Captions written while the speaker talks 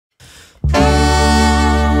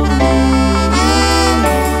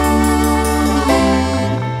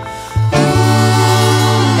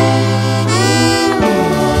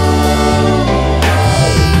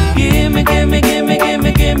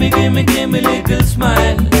little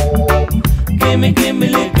smile. Gimme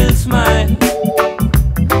little smile.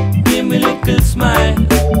 Gimme little smile.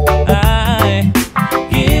 Aye.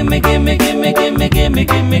 Gimme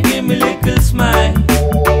little smile.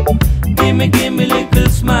 Gimme little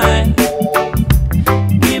smile.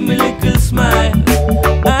 Gimme little smile.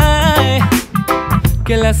 Ay,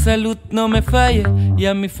 que la salud no me falle y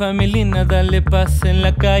a mi familia nada le pase en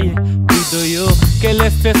la calle. Pido yo que el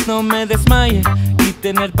estrés no me desmaye y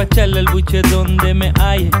tener pa' echarle al buche donde me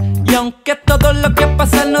halle. Y aunque todo lo que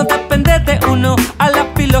pasa no depende de uno, a la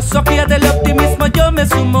filosofía del optimismo yo me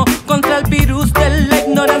sumo. Contra el virus de la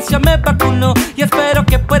ignorancia me vacuno y espero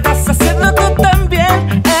que puedas hacerlo tú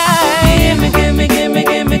también. Ay.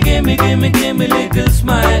 Gimme little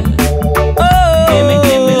smile. Oh, gimme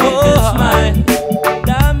little smile.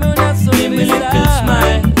 Dame una sonrisa. Gimme little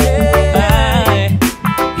smile. Ay.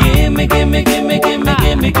 Gimme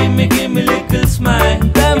little smile.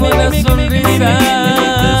 Dame una sonrisa.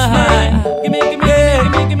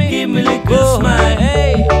 Gimme little smile.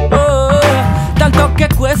 Tanto que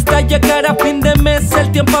cuesta llegar a fin de mes,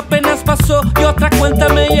 el tiempo apenas pasó y otra cuenta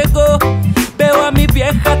me llegó. Veo a mi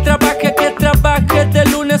vieja trabaje que trabaje de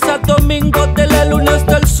lunes a domingo, de la luna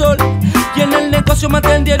hasta el sol. Y en el negocio me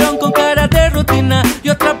atendieron con cara de rutina y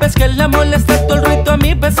otra vez que la molesta todo el ruido a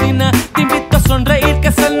mi vecina. Te invito a sonreír que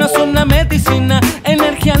esa no es una medicina,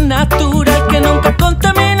 energía natural que nunca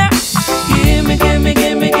contamina. Gimme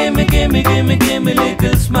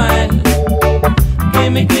little smile.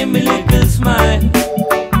 Gimme little smile.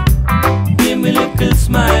 Gimme little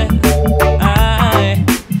smile. Ay.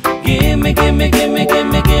 Gimme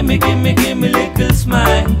little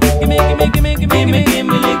smile.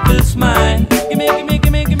 Gimme little smile.